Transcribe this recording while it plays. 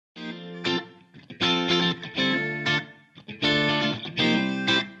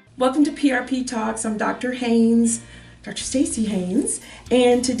Welcome to PRP Talks. I'm Dr. Haynes, Dr. Stacy Haynes,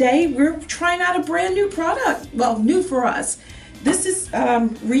 and today we're trying out a brand new product. Well, new for us. This is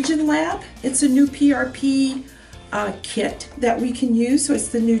Regen Lab. It's a new PRP kit that we can use, so it's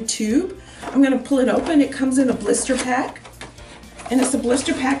the new tube. I'm going to pull it open. It comes in a blister pack, and it's a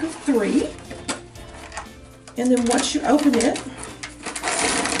blister pack of 3. And then once you open it,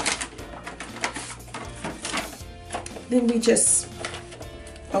 then we just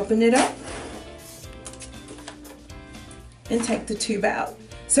open it up and take the tube out.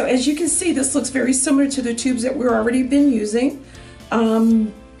 So as you can see, this looks very similar to the tubes that we've already been using.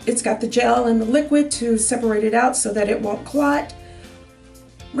 It's got the gel and the liquid to separate it out so that it won't clot.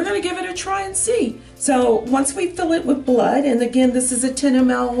 We're going to give it a try and see. So once we fill it with blood, and again this is a 10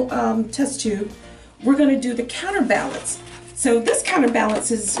 ml test tube, we're going to do the counterbalance. So this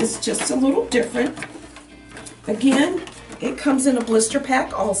counterbalance is just a little different. Again, it comes in a blister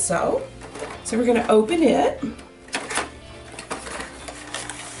pack also. So we're going to open it.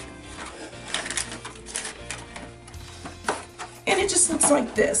 And it just looks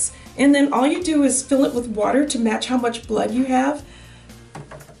like this. And then all you do is fill it with water to match how much blood you have.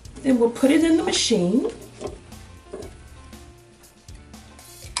 Then we'll put it in the machine.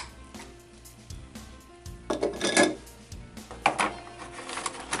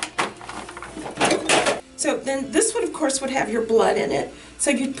 So then this would, of course, would have your blood in it.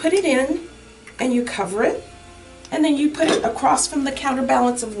 So you'd put it in and you cover it. And then you put it across from the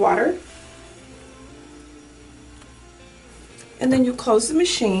counterbalance of water. And then you close the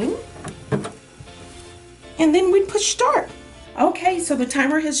machine. And then we push start. Okay, so the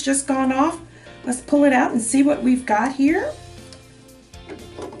timer has just gone off. Let's pull it out and see what we've got here.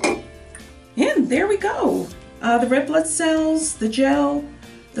 And there we go. The red blood cells, the gel,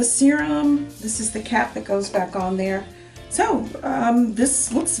 the serum. This is the cap that goes back on there. So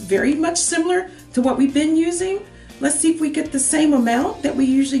this looks very much similar to what we've been using. Let's see if we get the same amount that we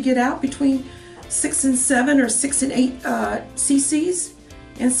usually get out, between 6 and 7 or 6 and 8 cc's,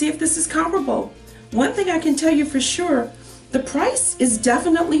 and see if this is comparable. One thing I can tell you for sure, the price is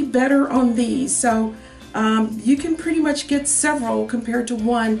definitely better on these. So you can pretty much get several compared to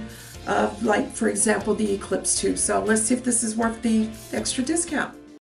one, like for example the Eclipse tube. So let's see if this is worth the extra discount.